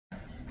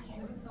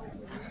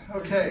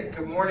Okay,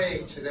 good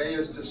morning. Today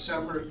is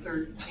December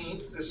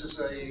 13th. This is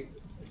a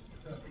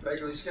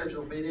regularly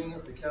scheduled meeting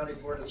of the County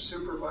Board of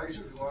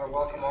Supervisors. We want to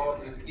welcome all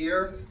of you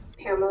here.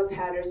 Pamela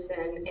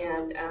Patterson,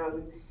 and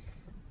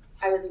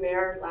I was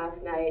mayor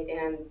last night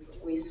and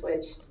we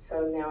switched,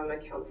 so now I'm a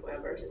council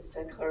member, just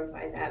to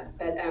clarify that.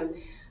 But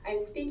I'm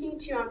speaking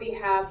to you on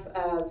behalf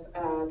of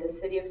the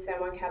city of San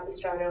Juan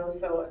Capistrano,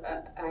 so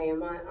I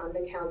am on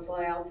the council.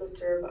 I also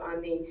serve on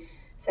the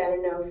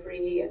San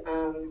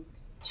Onofre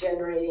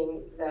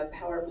generating the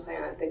power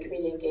plant, the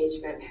community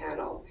engagement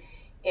panel.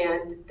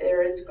 And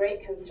there is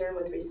great concern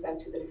with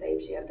respect to the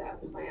safety of that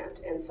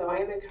plant. And so I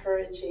am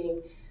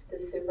encouraging the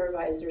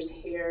supervisors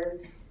here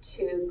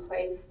to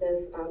place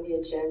this on the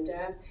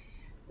agenda.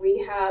 We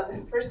have,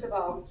 first of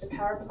all, the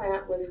power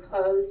plant was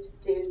closed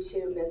due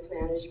to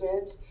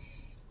mismanagement,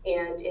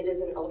 and it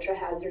is an ultra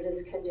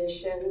hazardous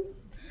condition.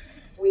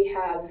 We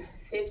have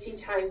 50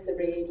 times the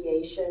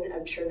radiation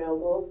of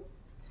Chernobyl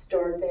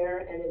stored there,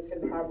 and it's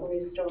improperly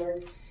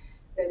stored.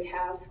 The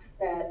casks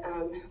that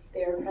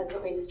they are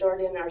presently stored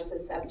in are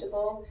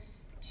susceptible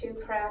to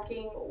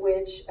cracking,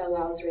 which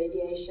allows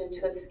radiation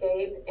to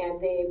escape, and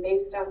they,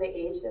 based on the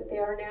age that they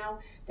are now,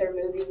 they're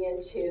moving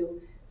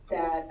into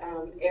that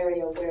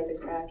area where the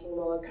cracking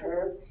will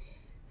occur.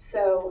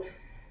 So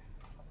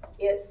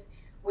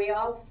we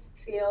all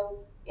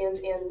feel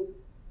in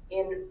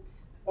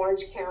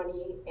Orange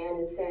County and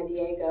in San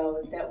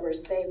Diego that we're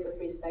safe with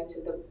respect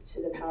to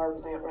the power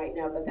plant right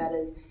now, but that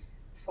is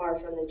far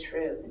from the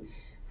truth.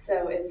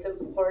 So it's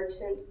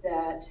important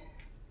that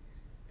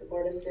the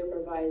Board of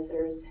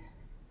Supervisors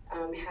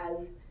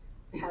has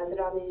it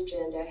on the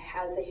agenda,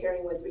 has a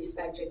hearing with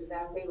respect to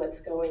exactly what's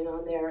going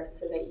on there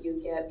so that you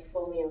get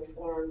fully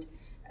informed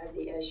of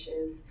the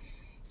issues.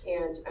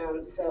 And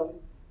so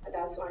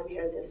that's why I'm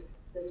here this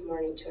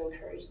morning, to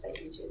encourage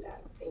that you do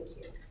that. Thank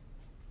you.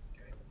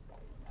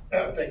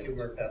 Thank you,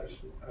 Mayor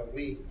Patterson.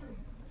 We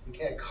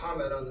can't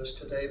comment on this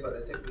today, but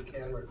I think we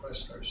can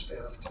request our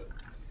staff to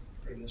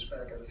bring this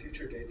back at a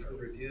future date for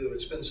review.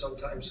 It's been some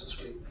time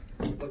since we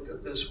looked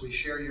at this. We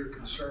share your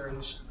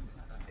concerns,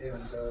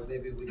 and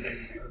maybe we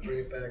can bring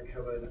it back,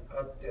 have an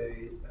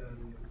update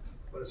on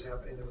what is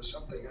happening. There was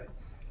something I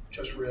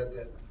just read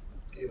that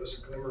gave us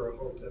a glimmer of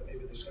hope that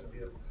maybe there's going to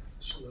be a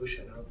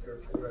solution out there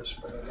for us,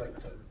 but I'd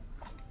like to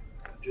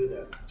do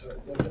that. So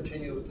we'll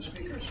continue with the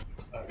speakers.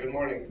 Good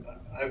morning.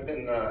 I've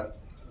been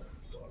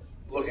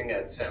looking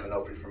at San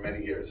Onofre for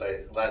many years.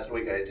 Last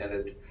week I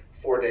attended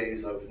 4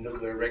 days of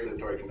Nuclear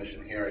Regulatory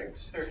Commission hearings.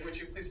 Sir, would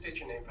you please state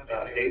your name?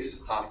 Ace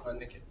Hoffman.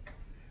 Thank you.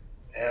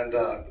 And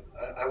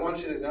I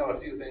want you to know a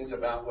few things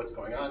about what's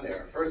going on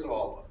there. First of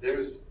all,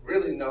 there's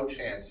really no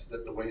chance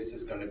that the waste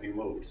is going to be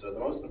moved. So the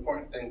most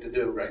important thing to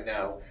do right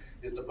now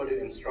is to put it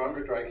in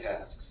stronger dry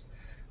casks.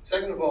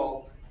 Second of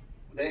all,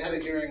 they had a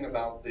hearing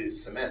about the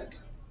cement,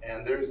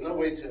 and there's no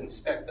way to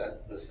inspect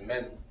the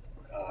cement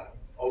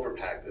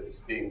overpack that's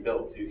being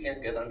built. You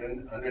can't get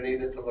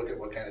underneath it to look at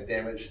what kind of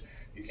damage.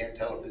 You can't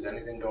tell if there's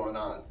anything going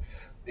on.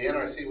 The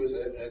NRC was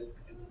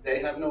they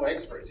have no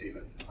experts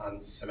even on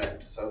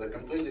cement, so they're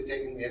completely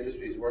taking the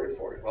industry's word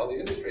for it. Well, the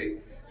industry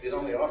is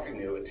only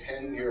offering you a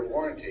 10-year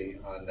warranty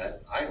on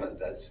that island,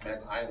 that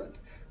cement island.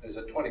 There's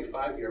a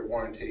 25-year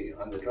warranty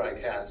on the dry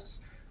casks,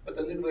 but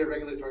the Nuclear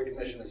Regulatory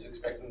Commission is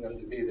expecting them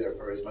to be there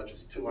for as much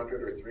as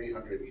 200 or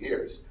 300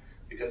 years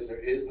because there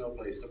is no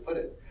place to put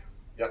it.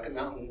 Yucca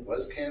Mountain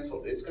was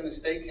canceled. It's going to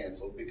stay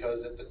canceled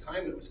because at the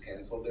time it was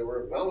canceled, there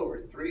were well over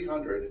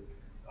 300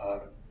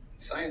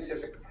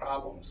 scientific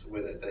problems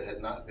with it that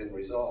had not been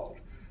resolved.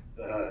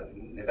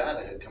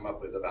 Nevada had come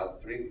up with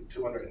about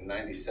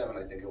 297,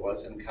 I think it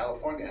was, and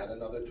California had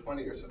another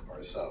 20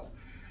 or so.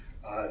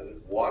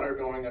 Water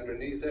going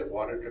underneath it,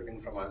 water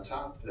dripping from on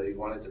top. They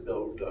wanted to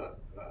build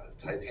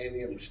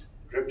titanium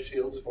drip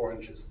shields 4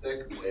 inches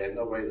thick. They had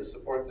no way to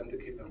support them to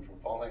keep them from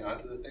falling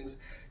onto the things.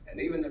 And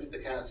even if the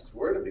casks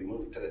were to be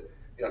moved to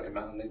Yucca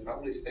Mountain, they'd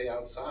probably stay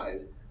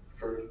outside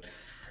for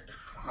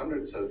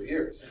hundreds of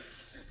years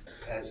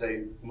as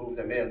they move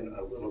them in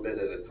a little bit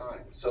at a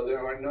time. So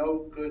there are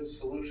no good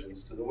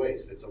solutions to the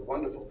waste. It's a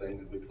wonderful thing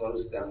that we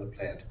closed down the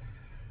plant.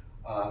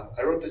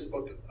 I wrote this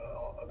book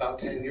about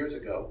 10 years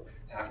ago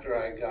after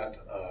I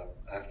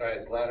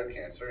had bladder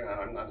cancer. And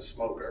I'm not a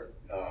smoker.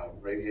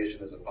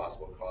 Radiation is a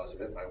possible cause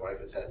of it. My wife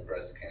has had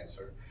breast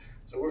cancer.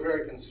 So we're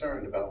very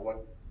concerned about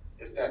what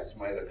effects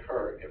might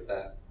occur if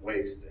that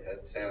waste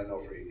at San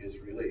Onofre is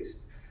released.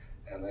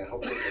 And I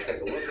hope that you'll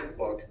take a look at the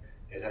book.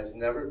 It has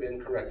never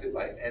been corrected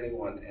by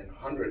anyone, and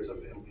hundreds of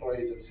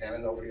employees at San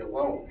Onofre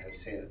alone have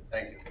seen it.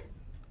 Thank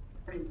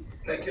you.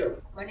 Thank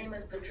you. My name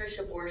is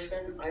Patricia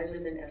Borchmann. I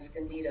live in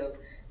Escondido.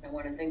 I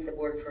want to thank the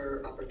board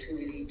for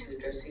opportunity to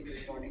address you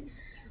this morning.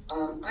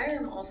 I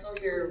am also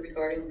here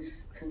regarding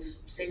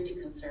safety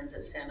concerns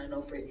at San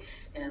Onofre,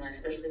 and I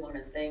especially want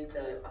to thank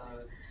the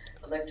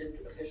elected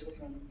official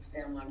from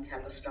San Juan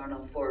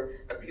Capistrano for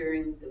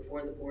appearing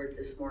before the board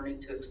this morning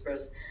to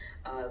express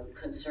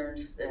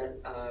concerns that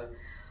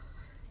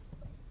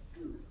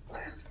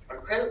are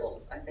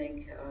credible, I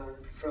think,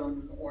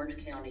 from Orange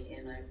County,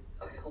 and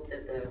I hope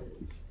that the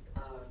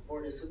Board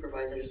Board of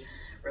Supervisors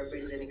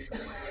representing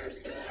supervisors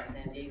in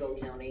San Diego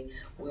County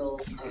will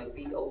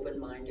be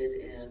open-minded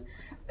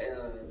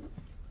and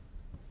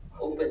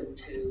open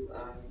to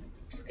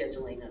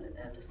scheduling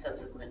a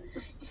subsequent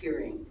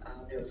hearing.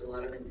 There's a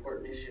lot of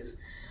important issues.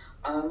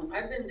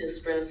 I've been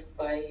distressed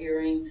by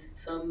hearing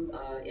some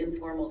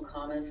informal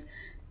comments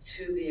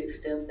to the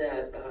extent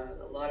that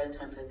a lot of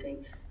times I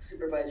think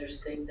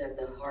supervisors think that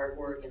the hard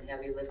work and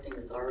heavy lifting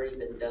has already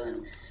been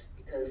done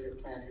because the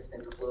plant has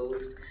been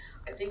closed.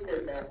 I think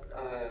that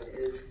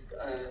is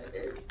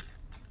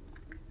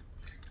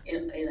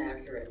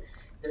inaccurate.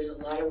 There's a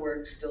lot of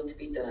work still to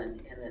be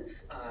done, and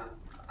it's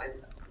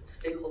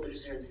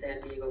stakeholders here in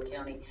San Diego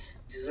County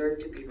deserve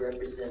to be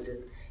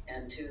represented,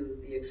 and to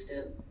the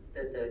extent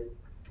that the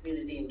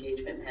Community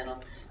Engagement Panel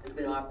has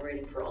been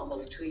operating for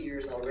almost 2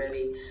 years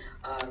already,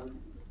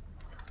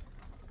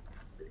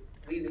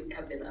 we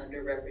have been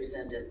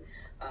underrepresented.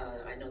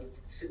 I know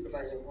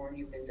Supervisor Juan,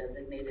 you've been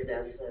designated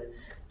as the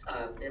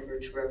member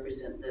to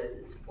represent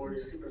the Board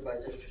of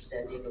Supervisors for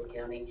San Diego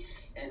County,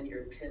 and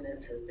your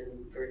attendance has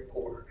been very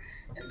poor.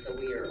 And so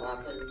we are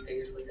often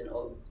faced with an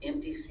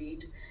empty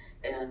seat,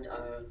 and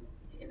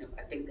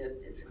I think that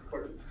it's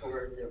important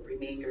for the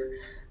remainder.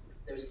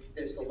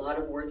 There's a lot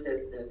of work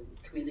that the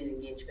Community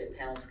Engagement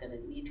Panel is going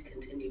to need to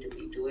continue to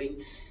be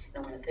doing.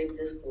 And I want to thank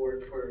this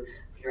board for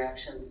your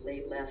action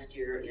late last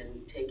year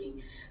in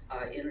taking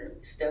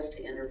steps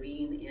to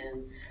intervene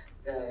in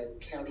the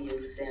County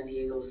of San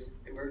Diego's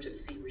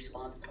emergency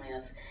response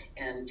plans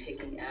and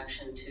taking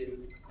action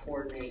to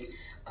coordinate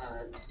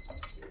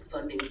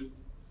funding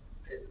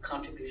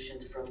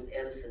contributions from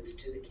Edison's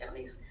to the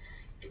county's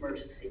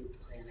emergency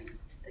planning.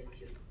 Thank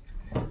you.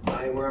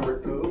 I'm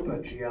Robert Pope, a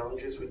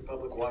geologist with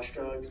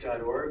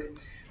publicwatchdogs.org.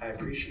 I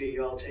appreciate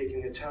you all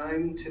taking the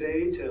time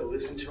today to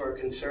listen to our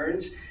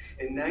concerns.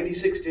 In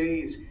 96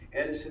 days,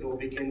 Edison will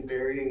begin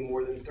burying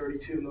more than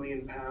 32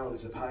 million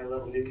pounds of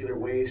high-level nuclear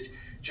waste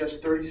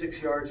just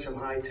 36 yards from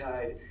high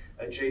tide,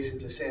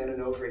 adjacent to San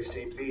Onofre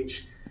State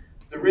Beach.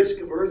 The risk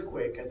of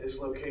earthquake at this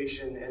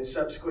location and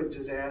subsequent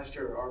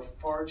disaster are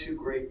far too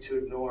great to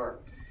ignore.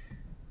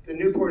 The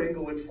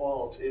Newport-Inglewood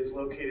Fault is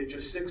located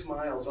just 6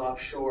 miles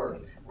offshore.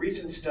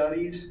 Recent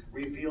studies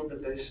revealed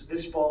that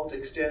this fault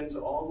extends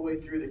all the way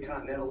through the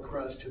continental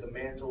crust to the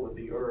mantle of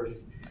the Earth.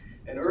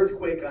 An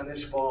earthquake on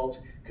this fault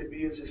could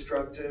be as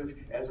destructive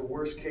as a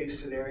worst-case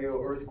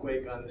scenario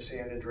earthquake on the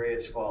San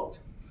Andreas Fault.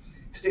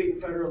 State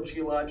and federal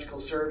geological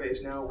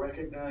surveys now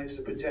recognize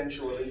the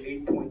potential of an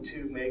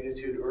 8.2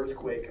 magnitude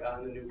earthquake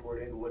on the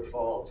Newport-Inglewood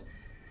Fault.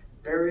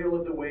 Burial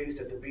of the waste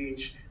at the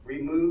beach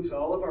removes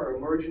all of our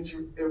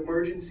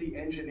emergency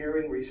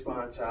engineering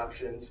response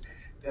options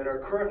that are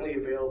currently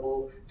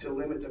available to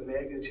limit the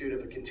magnitude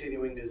of a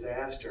continuing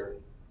disaster.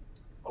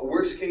 A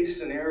worst-case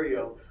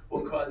scenario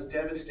will cause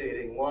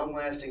devastating,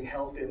 long-lasting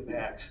health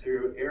impacts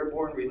through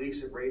airborne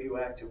release of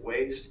radioactive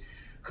waste,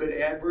 could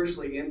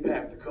adversely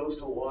impact the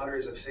coastal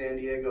waters of San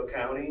Diego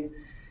County,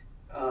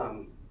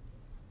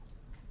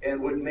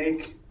 and would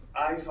make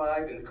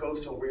I-5 and the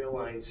coastal rail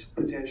lines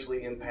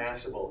potentially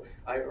impassable.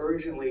 I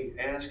urgently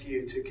ask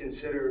you to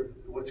consider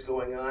what's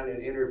going on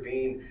and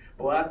intervene.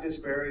 Block this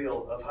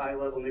burial of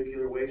high-level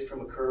nuclear waste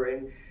from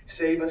occurring.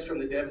 Save us from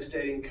the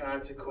devastating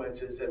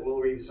consequences that will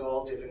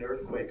result if an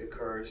earthquake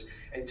occurs.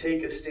 And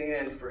take a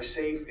stand for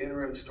safe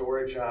interim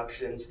storage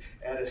options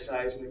at a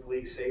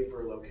seismically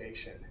safer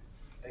location.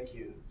 Thank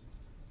you.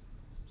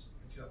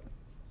 Good job.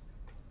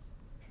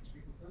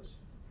 Speak with us.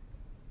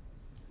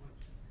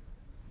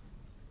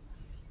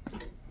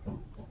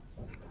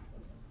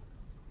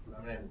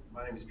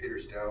 My name is Peter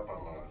Stoup.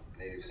 I'm a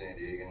native San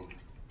Diegan.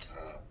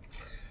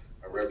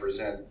 I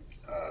represent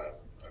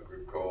a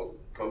group called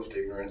Coast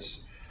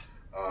Ignorance.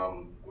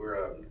 We're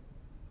a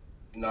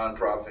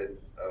nonprofit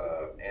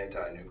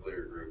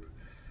anti-nuclear group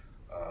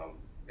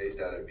based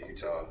out of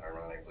Utah,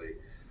 ironically.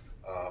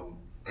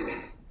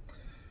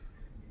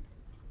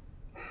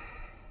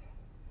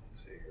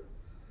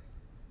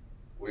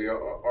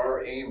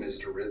 Our aim is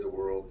to rid the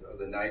world of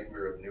the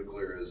nightmare of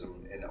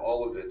nuclearism in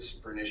all of its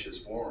pernicious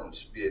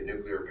forms, be it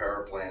nuclear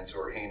power plants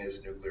or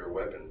heinous nuclear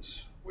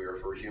weapons. We are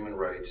for human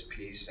rights,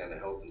 peace, and the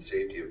health and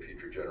safety of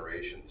future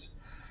generations.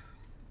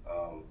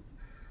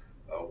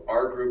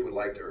 Our group would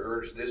like to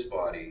urge this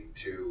body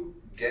to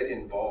get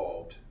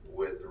involved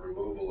with the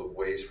removal of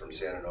waste from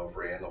San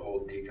Onofre and the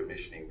whole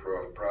decommissioning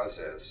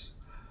process.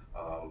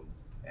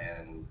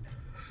 And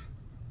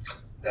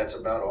that's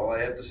about all I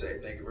have to say.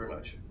 Thank you very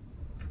much.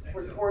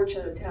 We're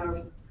fortunate to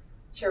have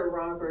Chair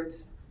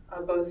Roberts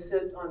both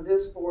sit on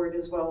this board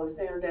as well as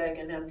SANDAG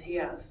and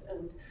MTS.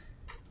 And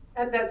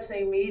at that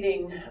same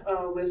meeting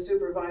with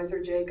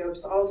Supervisor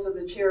Jacobs, also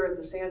the chair of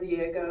the San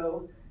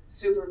Diego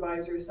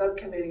Supervisors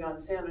Subcommittee on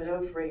San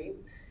Onofre,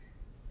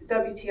 the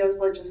WTS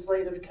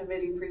Legislative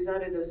Committee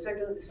presented a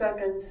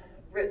second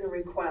written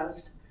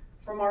request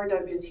from our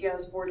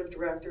WTS Board of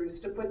Directors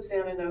to put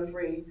San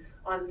Onofre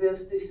on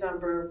this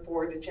December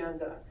board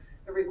agenda.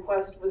 The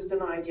request was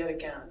denied yet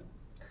again.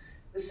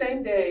 The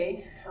same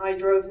day, I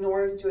drove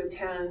north to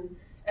attend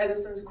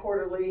Edison's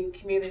quarterly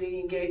community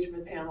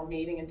engagement panel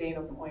meeting in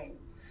Dana Point.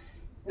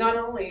 Not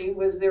only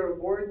was there a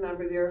board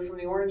member there from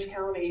the Orange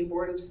County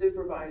Board of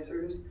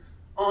Supervisors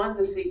on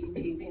the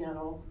CEP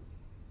panel,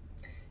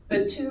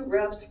 but 2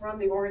 reps from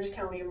the Orange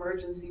County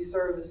Emergency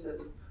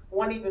Services.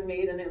 One even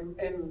made an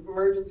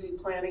emergency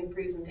planning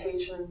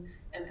presentation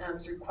and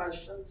answered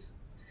questions.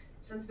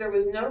 Since there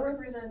was no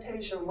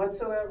representation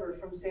whatsoever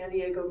from San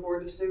Diego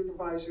Board of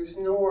Supervisors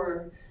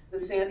nor the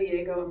San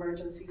Diego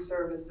Emergency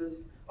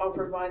Services, I'll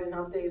provide an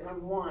update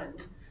on one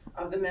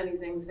of the many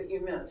things that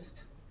you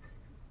missed.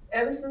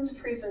 Edison's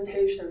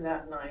presentation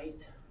that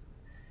night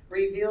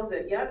revealed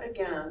that yet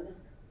again,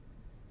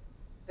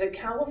 the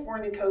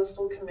California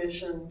Coastal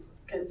Commission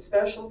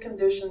Special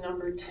Condition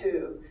number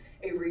 2,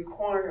 a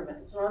requirement,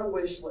 it's not a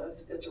wish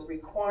list, it's a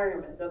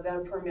requirement of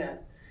that permit,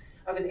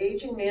 of an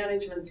aging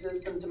management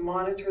system to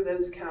monitor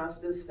those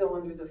casks is still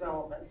under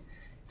development.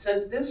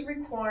 Since this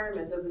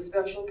requirement of the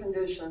special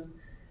condition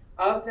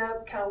of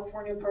that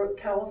California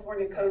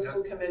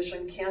Coastal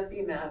Commission can't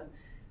be met,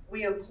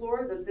 we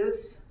implore that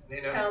this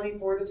County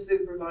Board of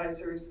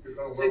Supervisors You're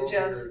going well over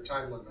your suggest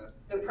time limit.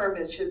 the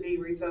permit should be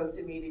revoked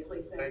immediately.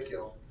 Thank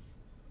you.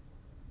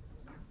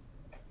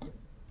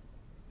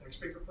 Next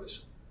speaker,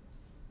 please.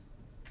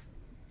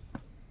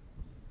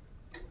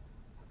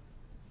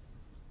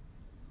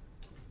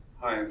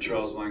 Hi, I'm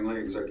Charles Langley,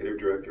 Executive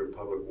Director of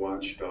Public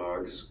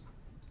Watchdogs,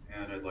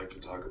 and I'd like to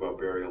talk about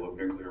burial of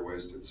nuclear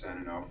waste at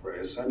San Onofre.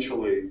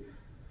 Essentially,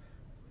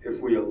 if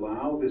we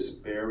allow this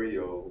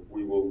burial,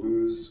 we will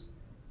lose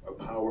a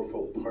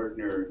powerful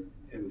partner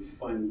in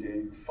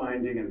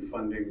finding and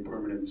funding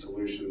permanent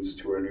solutions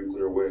to our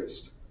nuclear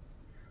waste.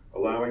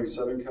 Allowing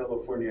Southern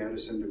California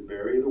Edison to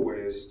bury the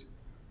waste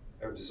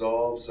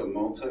absolves a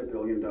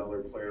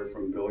multi-billion-dollar player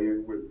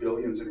with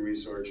billions in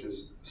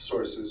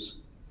sources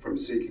from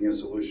seeking a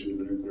solution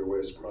to the nuclear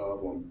waste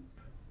problem.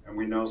 And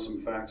we know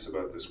some facts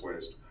about this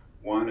waste.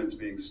 1, it's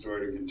being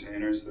stored in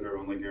containers that are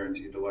only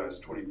guaranteed to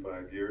last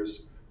 25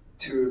 years.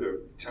 2,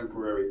 the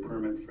temporary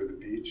permit for the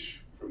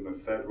beach from the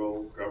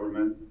federal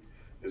government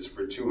is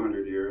for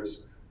 200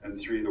 years. And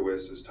 3, the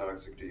waste is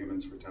toxic to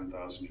humans for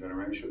 10,000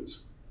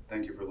 generations.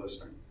 Thank you for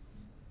listening.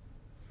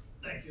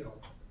 Thank you.